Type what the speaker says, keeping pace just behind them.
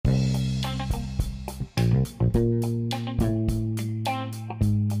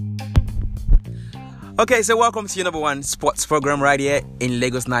Okay, so welcome to your number one sports program right here in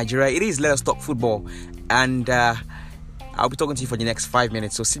Lagos, Nigeria. It is Let Us Talk Football, and I'll be talking to you for the next 5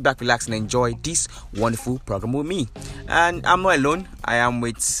 minutes. So sit back, relax, and enjoy this wonderful program with me. And I'm not alone. I am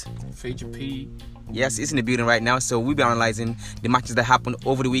with Feji P. Yes, it's in the building right now. So we'll be analyzing the matches that happened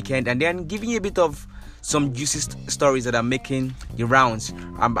over the weekend, and then giving you a bit of some juicy stories that are making the rounds.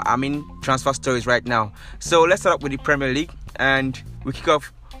 I mean, transfer stories right now. So let's start up with the Premier League, and we kick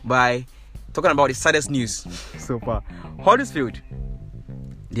off by talking about the saddest news so far. Huddersfield,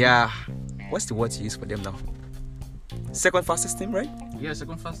 what's the word to use for them now? Second fastest team, right? Yeah,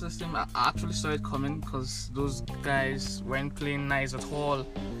 second fastest team. I actually saw it coming because those guys weren't playing nice at all,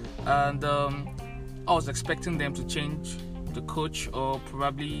 and I was expecting them to change the coach or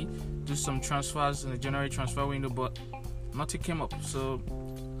probably do some transfers in the January transfer window, but nothing came up. So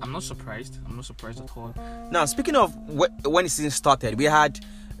I'm not surprised. I'm not surprised at all. Now, speaking of when the season started, we had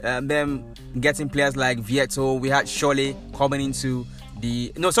them getting players like Vieto. We had Shirley coming into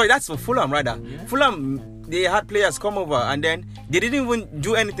that's for Fulham rather. Yeah. Fulham, they had players come over and then they didn't even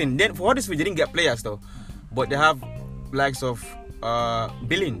do anything. Then for Huddersfield, they didn't get players though, but they have likes of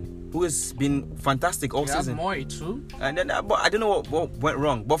Billing, who has been fantastic all season. Moy too. And then but I don't know what went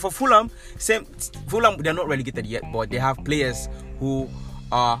wrong. But for Fulham, Fulham, they're not relegated yet, but they have players who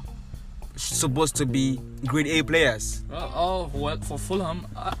are supposed to be grade A players. Well, for Fulham,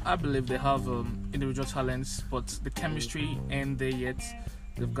 I believe they have individual talents, but the chemistry ain't there yet.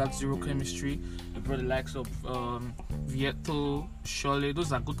 They've got zero chemistry. They brought the likes of Vieto, Shirley.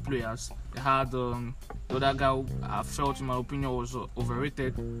 Those are good players. They had the other guy who I felt, in my opinion, was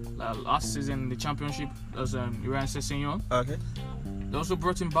overrated last season in the championship as Iran Sessegnon. Okay. They also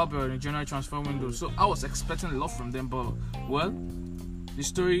brought in Barber in the January transfer window. So I was expecting a lot from them, but well, the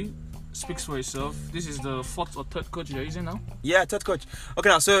story speaks for itself. This is the fourth or third coach you're using now? Yeah, third coach. Okay,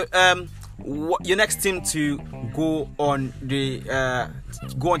 now so your next team to go on the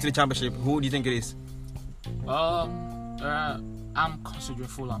onto the championship, who do you think it is? I'm considering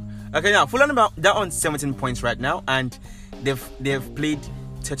Fulham. Okay, now Fulham they're on 17 points right now, and they've played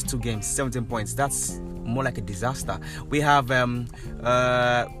 32 games, 17 points. That's more like a disaster. We have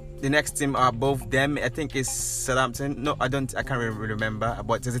the next team above them, I think, is Southampton. No, I can't really remember.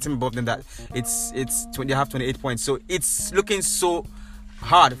 But there's a team above them that they have 28 points. So it's looking so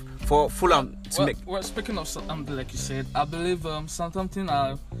hard for Fulham to make. Well, speaking of Southampton, like you said, I believe Southampton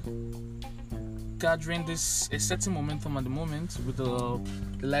are gathering a certain momentum at the moment with the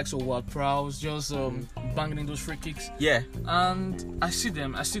likes of Ward-Prowse just banging in those free kicks. Yeah. And I see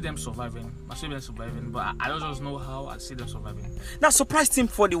them surviving. But I don't just know how I see them surviving. Now, surprise team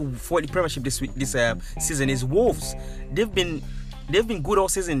for the Premiership this season is Wolves. They've been good all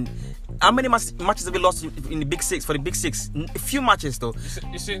season. How many matches have they lost in the Big Six? For the Big Six, a few matches though.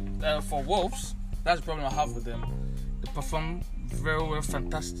 You see, for Wolves, that's the problem I have with them. They perform very well,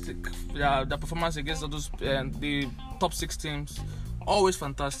 fantastic. Their performance against those the top 6 teams, always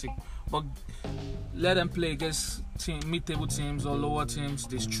fantastic. But let them play against mid-table teams or lower teams,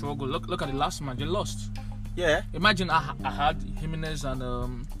 they struggle. Look at the last match, they lost. Yeah. Imagine I had Jimenez and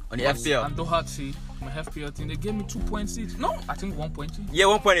on the FPL and Doherty, my FPL team. They gave me 2 points each. No, I think 1 point each. Yeah,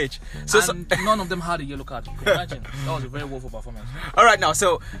 1 point each. So none of them had a yellow card. Imagine that was a very woeful performance. All right, now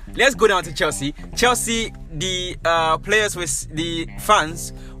so let's go down to Chelsea. Chelsea, the players with the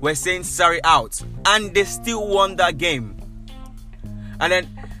fans were saying Sarri out, and they still won that game. And then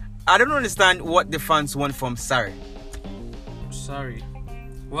I don't understand what the fans want from Sarri. Sorry.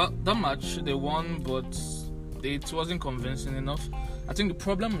 Well, that match they won, but it wasn't convincing enough. I think the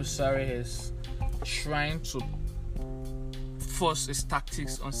problem with Sarri is trying to force his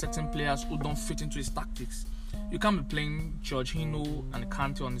tactics on certain players who don't fit into his tactics. You can't be playing Jorginho and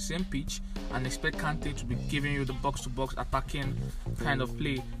Kante on the same pitch and expect Kante to be giving you the box-to-box attacking kind of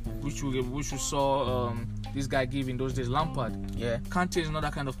play, which we saw this guy give in those days, Lampard. Yeah. Kante is not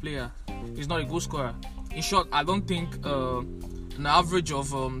that kind of player. He's not a goal scorer. In short, I don't think an average of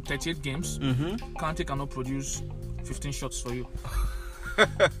 38 games, Kante cannot produce 15 shots for you.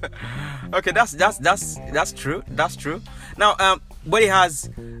 Okay, that's true. That's true. Now, but he has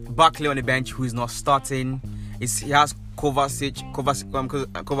Barkley on the bench who is not starting. He has Kovacic. Is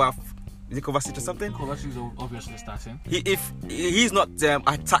it Kovacic or something? Kovacic is obviously starting. If he's not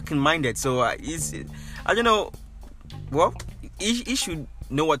attacking minded, so he's, I don't know. Well, he should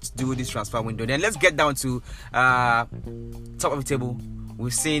know what to do with this transfer window. Then let's get down to top of the table.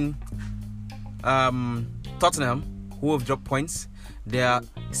 We've seen Tottenham, who have dropped points. They are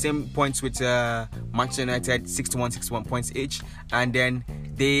same points with Manchester United, 61 points each, and then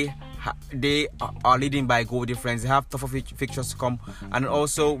they they are leading by goal difference. They have tougher fixtures to come, and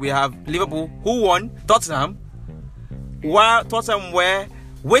also we have Liverpool, who won Tottenham, while Tottenham were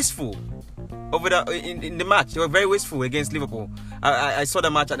wasteful over in the match. They were very wasteful against Liverpool. I saw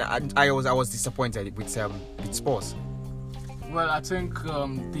the match and I was disappointed with Spurs. Well, I think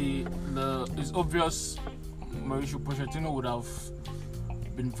it's obvious Mauricio Pochettino would have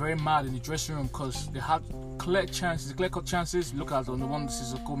been very mad in the dressing room because they had clear-cut chances. Look at the one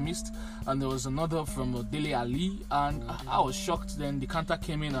Sissoko missed, and there was another from Dele Alli, and I was shocked. Then the counter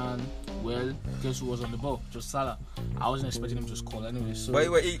came in, and well, guess who was on the ball? Just Salah. I wasn't expecting him to score anyway. So,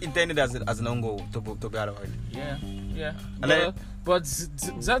 but he intended as an own goal to be out of it. Yeah. But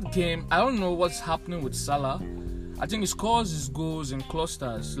that game, I don't know what's happening with Salah. I think he scores his goals in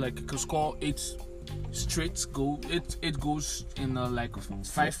clusters. Like he could score eight goals in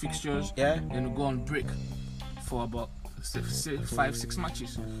 5 fixtures. Yeah. Then go on break for about 5-6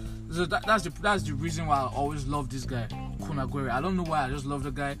 matches. So that's the reason why I always love this guy, Kun Aguero. I don't know why, I just love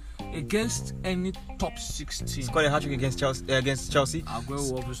the guy. Against any top 6 team, scored a hat-trick against Chelsea.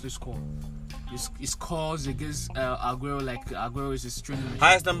 Aguero will obviously score. He scores against Aguero like Aguero is his training.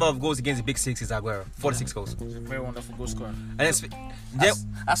 Highest number of goals against the Big Six is Aguero, 46 goals. He's a very wonderful goal scorer. And I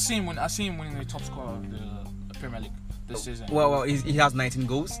see him winning the top scorer of the Premier League this season. Well, he has 19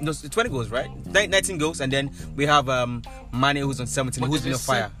 goals. No, 20 goals, right? 19 goals, and then we have Mane, who's on 17, who's been on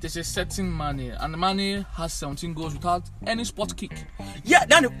fire. There's a certain Mane, and Mane has 17 goals without any spot kick. Yeah,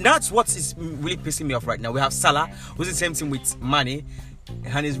 that's what is really pissing me off right now. We have Salah, who's the same team with Mane,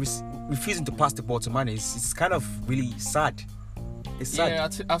 and he's refusing to pass the ball to Mane. It's kind of really sad. It's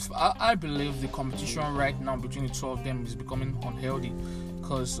sad. Yeah, I believe the competition right now between the two of them is becoming unhealthy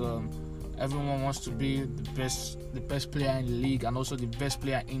because everyone wants to be the best player in the league and also the best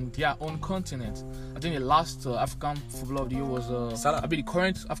player in their own continent. I think the last African Footballer of the Year was Salah. the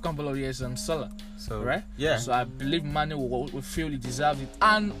current African Footballer of the Year is Salah. So, right? Yeah. So I believe Mane will feel he deserves it,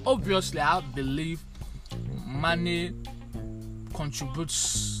 and obviously I believe Mane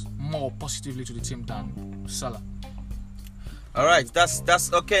contributes more positively to the team than Salah. All right,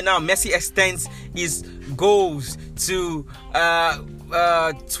 that's okay. Now Messi extends his goals to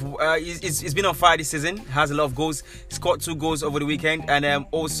he's been on fire this season. Has a lot of goals. Scored 2 goals over the weekend, and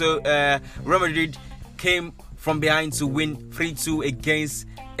also Real Madrid came from behind to win 3-2 against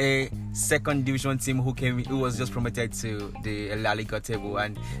a second division team who was just promoted to the La Liga table,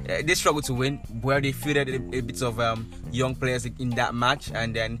 and they struggled to win. Where they fielded a bit of young players in that match,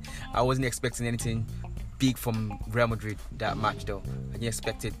 and then I wasn't expecting anything big from Real Madrid that match though. I didn't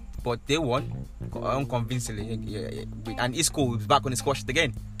expect it, but they won unconvincingly. And Isco is back on the score sheet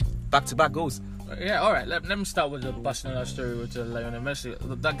again, back-to-back goals. Yeah, all right. Let me start with the Barcelona story with Lionel Messi.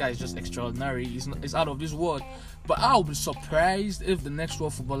 That guy is just extraordinary. He's out of this world. But I'll be surprised if the next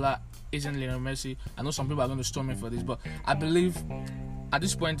world footballer isn't Lionel Messi. I know some people are going to storm me for this, but I believe at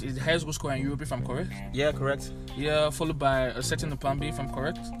this point is the highest goal scorer in Europe, if I'm correct. Yeah, correct. Yeah, followed by a certain Mpambe, if I'm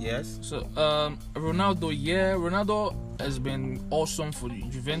correct. Yes. So Ronaldo has been awesome for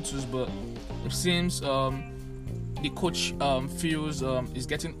Juventus, but it seems the coach feels is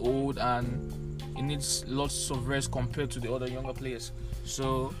getting old and he needs lots of rest compared to the other younger players.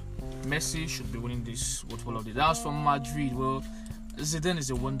 So Messi should be winning this World Footballer of the Year. As for Madrid, well, Zidane is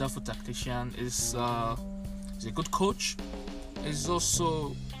a wonderful tactician. He's a good coach. He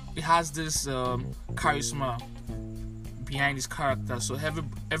has this charisma behind his character. So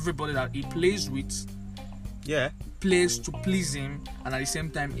everybody that he plays with, plays to please him, and at the same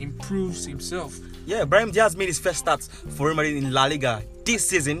time improves himself. Yeah, Brahim Diaz made his first start for Real Madrid in La Liga this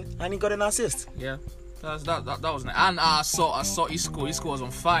season, and he got an assist. Yeah, that was nice. And I saw Isco. Isco was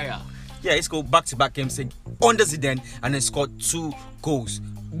on fire. Yeah, Isco back-to-back games under Zidane, and then scored 2 goals.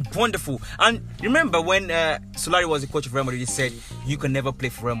 Wonderful. And remember when Solari was the coach of Real Madrid, he said you can never play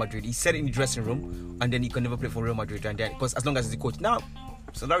for Real Madrid. He said it in the dressing room, and then you can never play for Real Madrid, and then because as long as he's the coach now.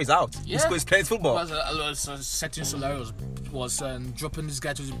 Solari's out. Yeah. Isco is playing football. Setting Solari was dropping this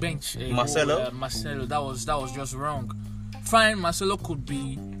guy to the bench. Marcelo. Marcelo. That was just wrong. Fine, Marcelo could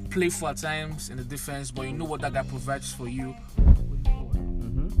be playful at times in the defense, but you know what that guy provides for you.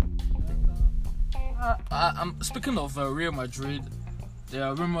 I'm speaking of Real Madrid. There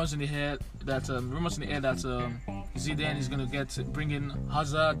are rumors in the air that Zidane is going to bring in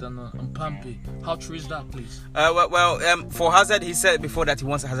Hazard and Mpambe. How true is that, please? For Hazard, he said before that he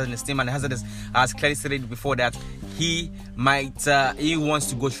wants Hazard in his team, and Hazard has clearly stated before that he wants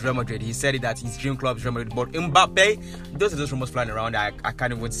to go to Real Madrid. He said that his dream club is Real Madrid. But Mbappe, those are those rumors flying around. I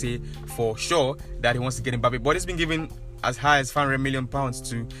can't even say for sure that he wants to get Mbappe, but he's been given as high as £500 million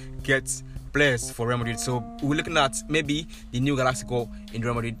to get players for Real Madrid. So we're looking at maybe the new Galactico in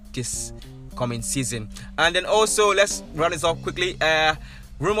Real Madrid this coming season. And then also, let's run this off quickly.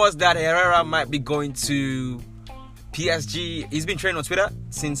 Rumors that Herrera might be going to PSG. He's been training on Twitter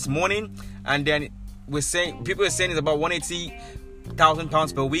since morning, and then people are saying it's about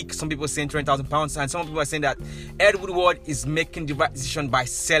 £180,000 per week. Some people are saying £20,000, and some people are saying that Ed Woodward is making the right decision by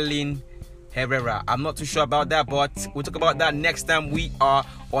selling Herrera. I'm not too sure about that, but we'll talk about that next time we are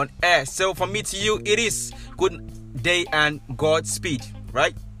on air. So from me to you, it is good day and Godspeed,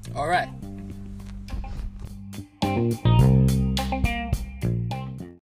 right? All right.